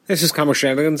This is Comic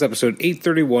Shenanigans, episode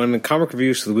 831, comic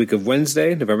reviews for the week of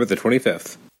Wednesday, November the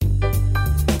 25th.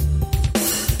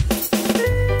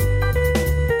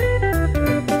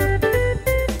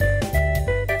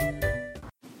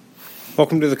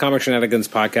 Welcome to the Comic Shenanigans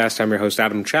podcast. I'm your host,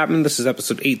 Adam Chapman. This is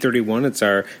episode 831. It's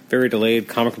our very delayed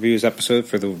comic reviews episode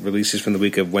for the releases from the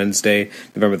week of Wednesday,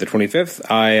 November the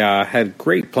 25th. I had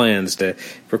great plans to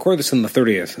record this on the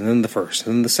 30th, and then the 1st,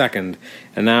 and then the 2nd,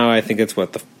 and now I think it's, the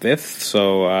 5th?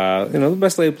 So, the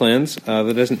best laid plans.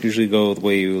 That doesn't usually go the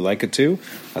way you like it to,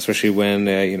 especially when,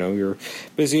 you're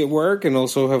busy at work and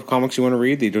also have comics you want to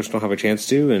read that you just don't have a chance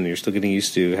to, and you're still getting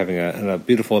used to having a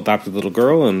beautiful adopted little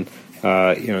girl, and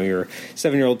your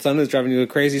 7-year-old son is driving you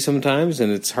crazy sometimes,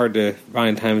 and it's hard to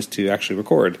find times to actually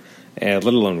record, let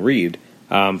alone read.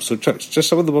 So just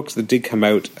some of the books that did come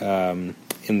out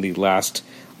in the last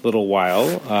little while.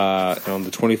 On the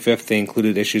 25th, they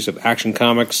included issues of Action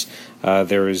Comics.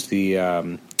 There was the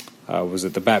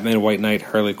Batman White Knight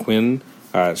Harley Quinn?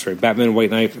 Batman White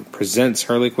Knight Presents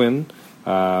Harley Quinn.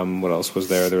 What else was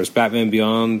there? There was Batman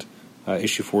Beyond,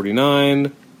 issue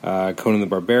 49. Conan the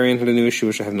Barbarian had a new issue,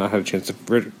 which I have not had a chance to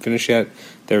finish yet.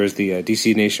 There was the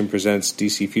DC Nation Presents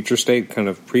DC Future State kind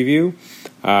of preview.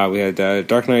 We had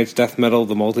Dark Knight's Death Metal,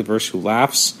 The Multiverse Who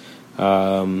Laughs.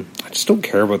 I just don't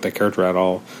care about that character at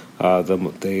all.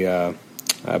 The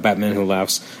Batman Who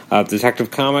Laughs. Detective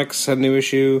Comics had a new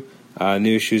issue.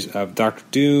 New issues of Doctor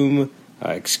Doom,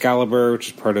 Excalibur, which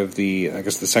is part of the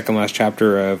second last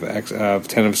chapter of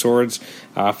Ten of Swords.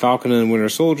 Falcon and Winter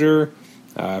Soldier.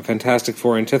 Fantastic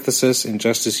Four Antithesis,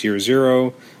 Injustice Year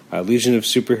Zero, Legion of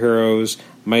Superheroes,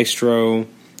 Maestro,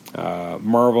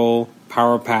 Marvel,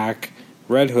 Power Pack,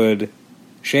 Red Hood,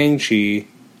 Shang-Chi,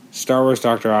 Star Wars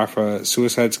Dr. Aphra,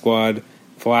 Suicide Squad,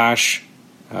 Flash,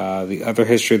 The Other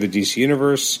History of the DC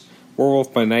Universe,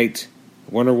 Werewolf by Night,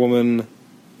 Wonder Woman,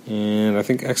 and I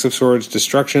think X of Swords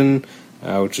Destruction,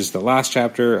 which is the last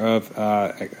chapter of,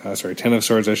 Ten of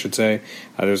Swords, I should say.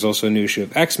 There's also a new issue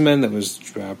of X-Men that was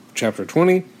chapter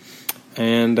 20,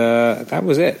 and that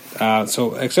was it.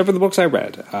 So, except for the books I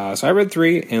read. So I read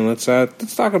 3, and let's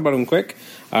talk about them quick.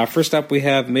 First up, we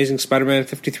have Amazing Spider-Man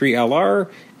 53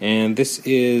 LR, and this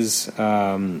is,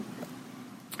 the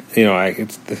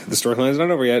storyline's not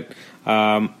over yet.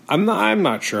 I'm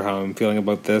not sure how I'm feeling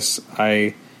about this.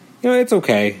 It's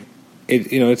okay.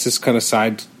 It's this kind of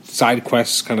side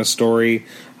quest kind of story,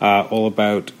 all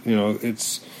about, you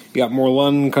got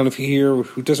Morlun kind of here,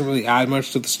 who doesn't really add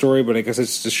much to the story, but I guess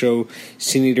it's to show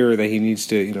Sin Eater that he needs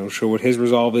to, show what his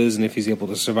resolve is, and if he's able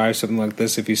to survive something like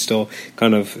this, if he's still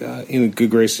kind of in the good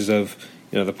graces of,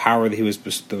 the power that was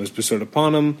bestowed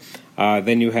upon him.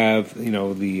 Then you have, what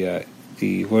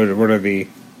are the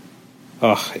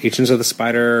Agents of the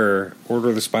Spider, or Order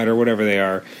of the Spider, whatever they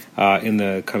are, in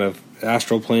the kind of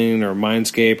astral plane or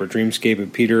mindscape or dreamscape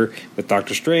of Peter with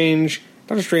Doctor Strange.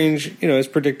 Doctor Strange, as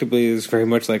predictably, is very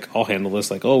much like, I'll handle this,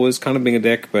 like always, kind of being a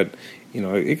dick, but,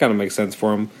 it kind of makes sense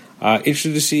for him.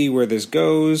 Interested to see where this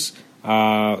goes,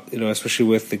 especially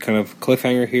with the kind of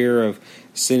cliffhanger here of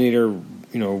Sin Eater,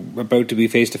 about to be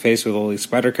face-to-face with all these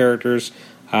spider characters.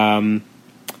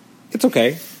 It's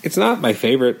okay. It's not my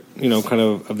favorite, kind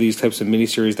of these types of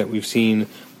miniseries that we've seen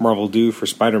Marvel do for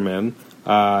Spider-Man.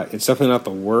 It's definitely not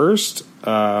the worst.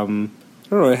 I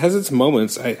don't know, it has its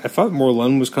moments. I thought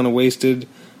Morlun was kind of wasted.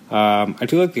 I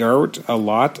do like the art a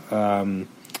lot. The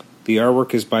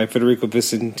artwork is by Federico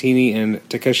Vicentini and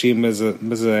Takeshi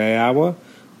Miyazawa.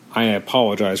 I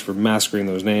apologize for massacring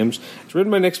those names. It's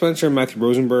written by Nick Spencer and Matthew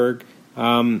Rosenberg.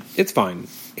 It's fine.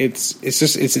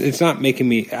 It's not making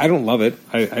me. I don't love it.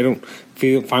 I don't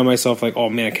find myself like, oh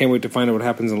man, I can't wait to find out what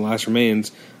happens in The Last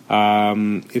Remains.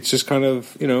 It's just kind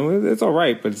of, it's all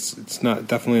right, but it's not,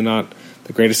 definitely not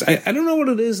the greatest. I don't know what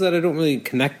it is that I don't really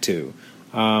connect to.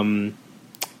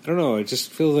 I don't know. It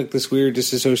just feels like this weird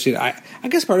disassociated. I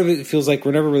guess part of it feels like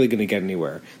we're never really going to get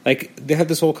anywhere. Like, they had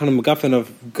this whole kind of MacGuffin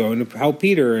of going to help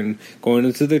Peter and going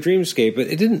into the dreamscape, but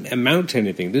it didn't amount to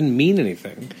anything. It didn't mean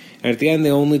anything. And at the end,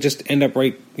 they only just end up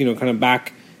kind of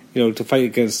back, to fight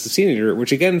against the Sin Eater,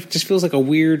 which again just feels like a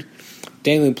weird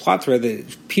dangling plot thread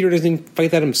that Peter doesn't even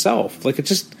fight that himself. Like, it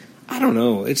just, I don't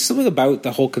know. It's something about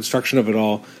the whole construction of it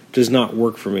all does not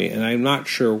work for me, and I'm not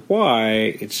sure why.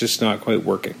 It's just not quite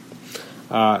working.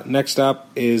 Next up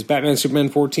is Batman Superman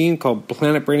 14, called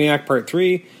Planet Brainiac Part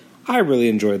 3. I really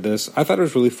enjoyed this. I thought it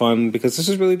was really fun because this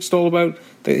is really just all about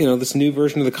this new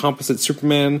version of the composite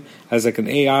Superman as like an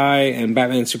AI, and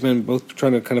Batman and Superman both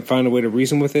trying to kind of find a way to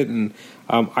reason with it. And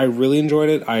I really enjoyed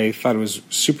it. I thought it was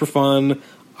super fun.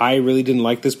 I really didn't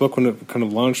like this book when it kind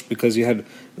of launched because you had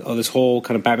this whole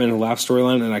kind of Batman Who Laughs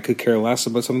storyline, and I could care less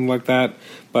about something like that.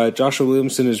 But Joshua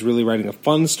Williamson is really writing a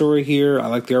fun story here. I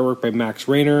like the artwork by Max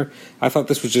Raynor. I thought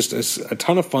this was just a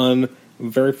ton of fun,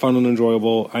 very fun and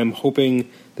enjoyable. I'm hoping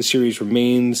the series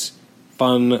remains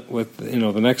fun with, the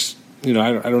next, I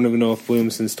don't even know if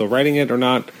Williamson's still writing it or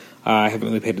not. I haven't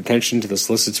really paid attention to the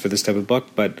solicits for this type of book,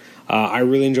 but I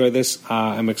really enjoyed this.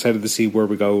 I'm excited to see where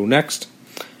we go next.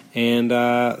 And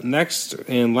next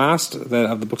and last of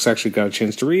the books I actually got a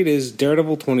chance to read is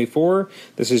Daredevil 24.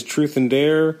 This is Truth and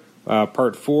Dare,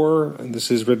 Part 4. And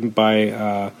this is written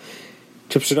by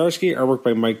Chip Zdarsky, artwork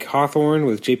by Mike Hawthorne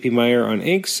with J.P. Meyer on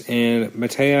inks and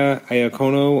Matea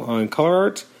Iacono on color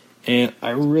art. And I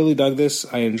really dug this.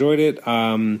 I enjoyed it.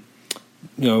 I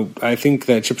think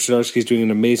that Chip Zdarsky is doing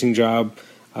an amazing job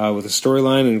with the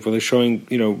storyline and really showing,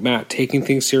 Matt taking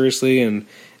things seriously and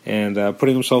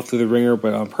putting himself through the ringer,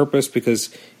 but on purpose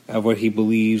because of what he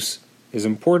believes is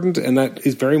important, and that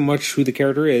is very much who the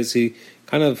character is. He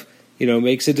kind of,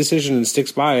 makes a decision and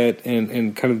sticks by it,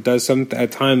 and kind of does some,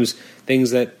 at times,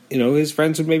 things that, his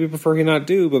friends would maybe prefer he not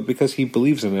do, but because he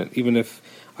believes in it, even if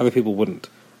other people wouldn't.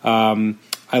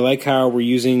 I like how we're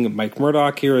using Mike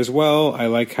Murdock here as well. I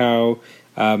like how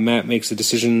Matt makes a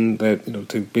decision that,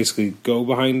 to basically go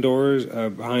behind doors,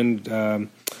 behind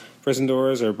prison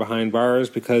doors or behind bars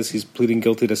because he's pleading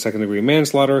guilty to second-degree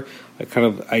manslaughter.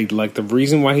 I like the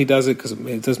reason why he does it because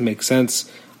it does make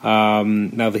sense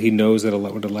now that he knows that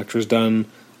what Elektra's done.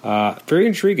 Very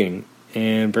intriguing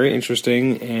and very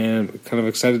interesting, and kind of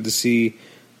excited to see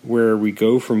where we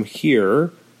go from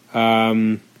here.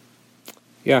 I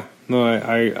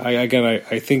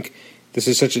think this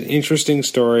is such an interesting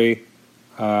story.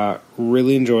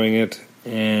 Really enjoying it,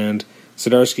 and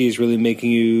Zdarsky is really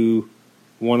making you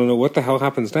want to know what the hell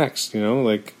happens next,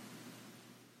 it's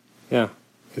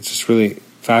just really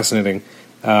fascinating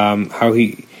how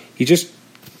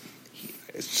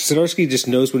Zdarsky just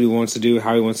knows what he wants to do,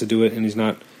 how he wants to do it, and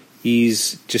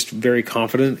he's just very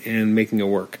confident in making it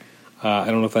work. I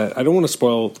don't want to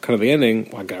spoil kind of the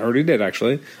ending, like I already did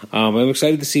actually. I'm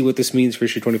excited to see what this means for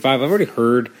issue 25. I've already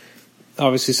heard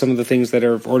obviously some of the things that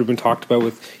have already been talked about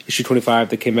with issue 25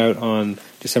 that came out on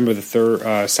December the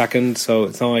 2nd, so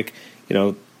it's not like,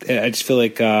 I just feel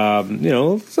like,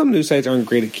 some news sites aren't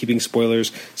great at keeping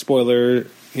spoilerish,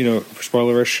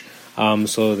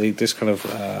 so they just kind of,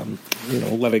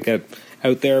 let it get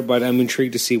out there, but I'm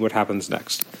intrigued to see what happens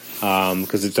next,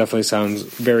 because it definitely sounds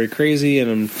very crazy,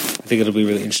 and I think it'll be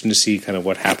really interesting to see kind of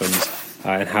what happens,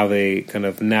 and how they kind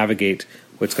of navigate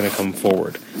what's going to come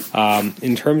forward.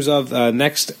 In terms of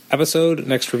next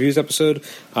reviews episode,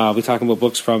 we'll be talking about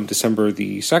books from December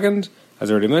the 2nd, as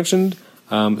I already mentioned.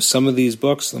 Some of these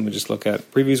books, let me just look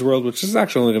at Previews World, which is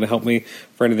actually only going to help me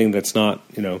for anything that's not,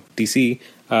 DC.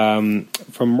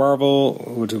 From Marvel,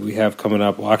 what do we have coming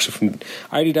up? Well, actually from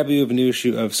IDW, we have a new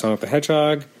issue of Sonic the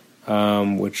Hedgehog,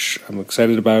 which I'm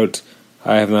excited about.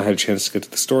 I have not had a chance to get to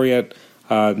the story yet.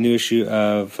 New issue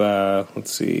of,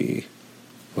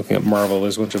 looking at Marvel,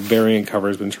 there's a bunch of variant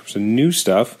covers, but in terms of new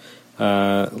stuff,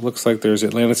 looks like there's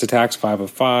Atlantis Attacks 5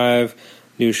 of 5,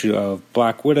 new issue of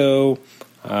Black Widow,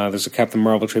 there's a Captain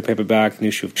Marvel trade paperback, new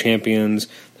issue of Champions.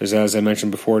 There's, as I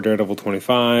mentioned before, Daredevil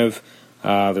 25.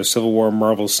 There's Civil War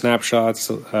Marvel snapshots.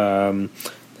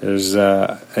 There's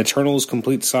Eternals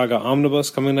Complete Saga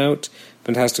Omnibus coming out.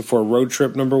 Fantastic Four Road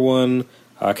Trip #1.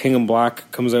 King in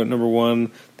Black comes out #1.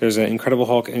 There's an Incredible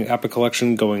Hulk Epic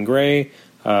Collection Going Gray.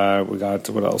 We got,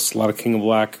 what else? A lot of King in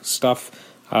Black stuff.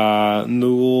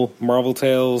 Newell Marvel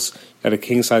Tales. Got a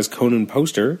king-size Conan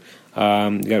poster.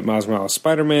 You got Miles Morales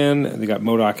Spider-Man. You got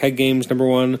MODOK Head Games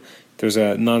 #1. There's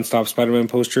a non-stop Spider-Man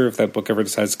poster if that book ever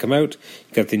decides to come out.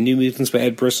 You got the New Mutants by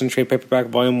Ed Brisson trade paperback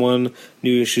Volume 1.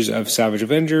 New issues of Savage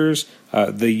Avengers.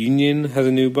 The Union has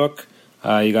a new book.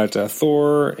 You got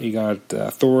Thor. You got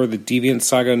Thor: The Deviant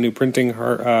Saga new printing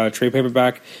trade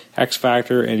paperback. X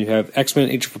Factor, and you have X-Men: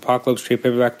 Age of Apocalypse trade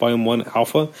paperback Volume 1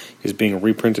 Alpha is being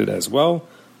reprinted as well.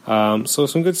 So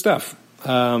some good stuff. So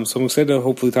I'm excited to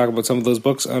hopefully talk about some of those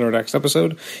books on our next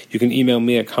episode. You can email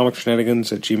me at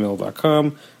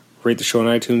comicshenanigans@gmail.com, rate the show on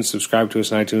iTunes, subscribe to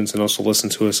us on iTunes, and also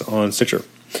listen to us on Stitcher.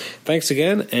 Thanks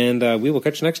again, and we will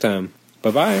catch you next time.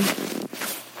 Bye-bye.